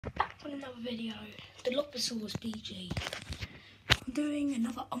on another video. The Dilophosaurus BG. I'm doing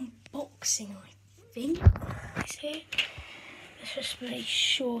another unboxing, I think. It's here. Let's just make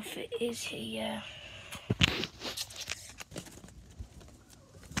sure if it is here.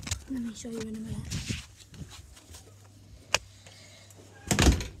 Let me show you in a minute.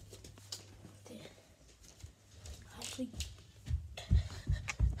 Actually,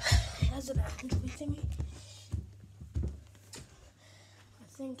 it has an Android thingy.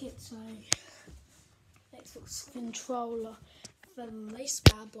 I think it's a Xbox controller for this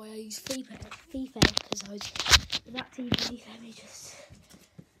bad boy. I use FIFA episodes with that TV. Let me just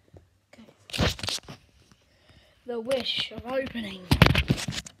the wish of opening.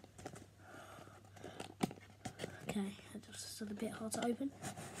 Okay, that's still a bit hard to open.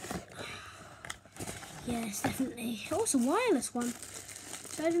 Yeah, it's definitely. Oh, it's a wireless one.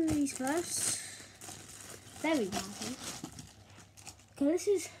 So open these first. Very powerful. Okay, this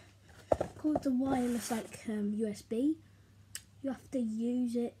is called the wireless, USB. You have to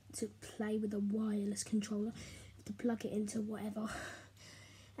use it to play with a wireless controller. You have to plug it into whatever,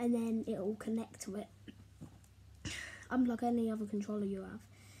 and then it will connect to it. Unlike any other controller you have.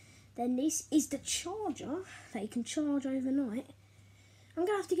 Then this is the charger that you can charge overnight. I'm going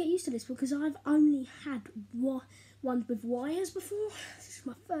to have to get used to this because I've only had ones with wires before. This is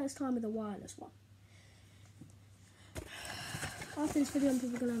my first time with a wireless one. After this video,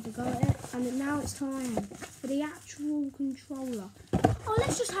 people are going to have to go at it. And now it's time for the actual controller. Oh,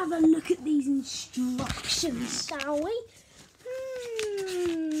 let's just have a look at these instructions, shall we?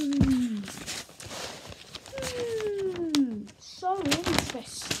 So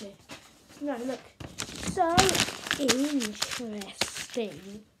interesting. No, look. So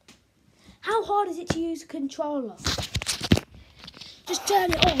interesting. How hard is it to use a controller? Just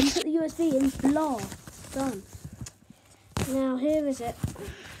turn it on, put the USB in, blah. Done. Now, here is it.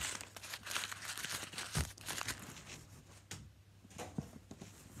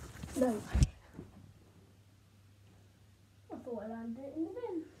 No. I thought I landed it in the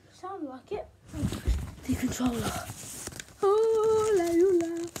bin. Sounds like it. The controller. Oh, la la,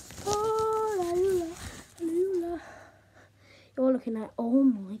 oh, la la, la. You're looking at, oh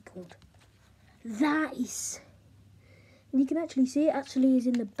my god. That is, and you can actually see it actually is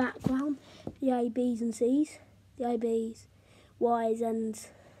in the background. The A, B's and C's. The A, B's, Y's and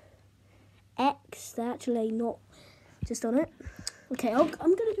X. They're actually not just on it. Okay, I'm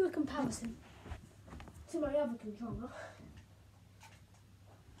going to do a comparison to my other controller.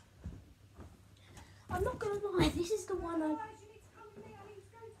 I'm not going to lie, this is the one I...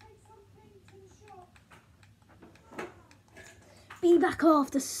 Be back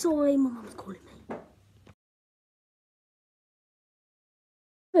after, sorry, my mum's calling me.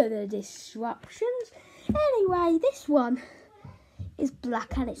 For the disruptions. Anyway, this one is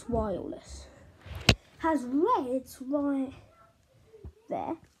black and it's wireless. Has reds right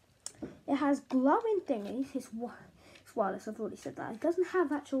there. It has glowing thingies. It's wireless, I've already said that. It doesn't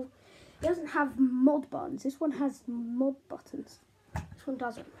have mod buttons. This one has mod buttons. This one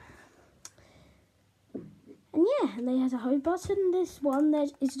doesn't. And yeah, and they has a home button. This one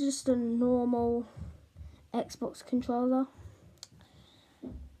is just a normal Xbox controller.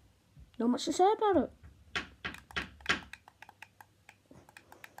 Not much to say about it.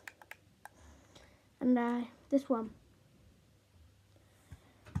 And this one.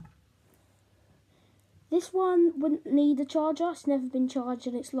 This one wouldn't need a charger. It's never been charged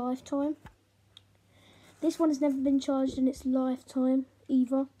in its lifetime. This one has never been charged in its lifetime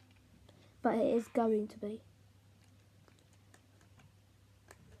either. But it is going to be.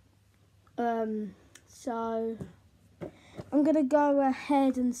 So I'm going to go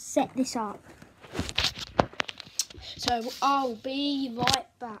ahead and set this up. So I'll be right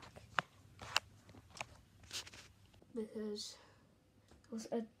back. Because it was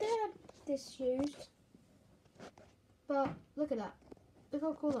a bit disused. But look at that. Look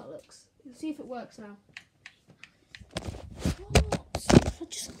how cool that looks. You'll see if it works now.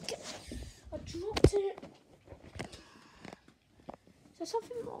 What? I dropped it. Is there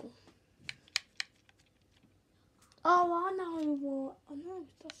something wrong? Oh, I know what. I know.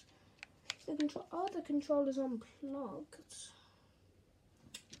 The controller's unplugged.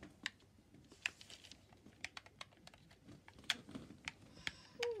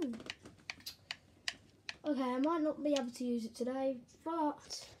 Okay, I might not be able to use it today,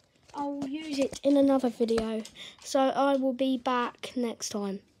 but I will use it in another video. So I will be back next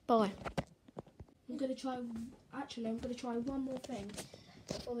time. Bye. I'm going to try one more thing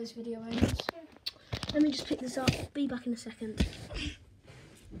before this video ends. Let me just pick this up. Be back in a second.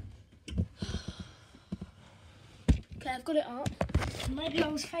 Okay, I've got it up. Maybe I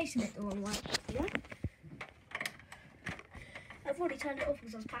was facing it the wrong way. Yeah? I've already turned it off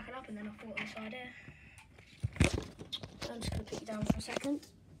because I was packing up and then I thought inside here. I'm just going to put you down for a second.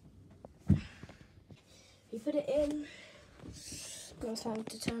 You put it in. Got time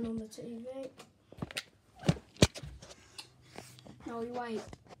to turn on the TV. No, you wait.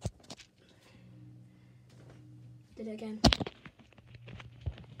 Did it again.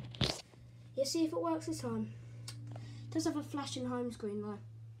 Yeah, see if it works this time. It does have a flashing home screen though.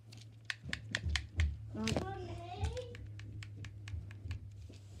 Right.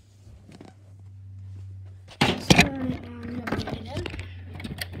 Let's turn it down a little bit then.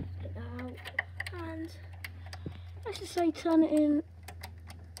 Put that out. And let's just say turn it in.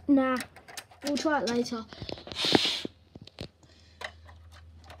 Nah, we'll try it later.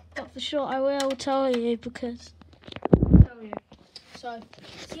 But for sure I will tell you because I'll tell you. So,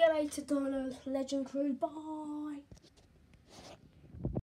 see you later, Dino Legend Crew. Bye.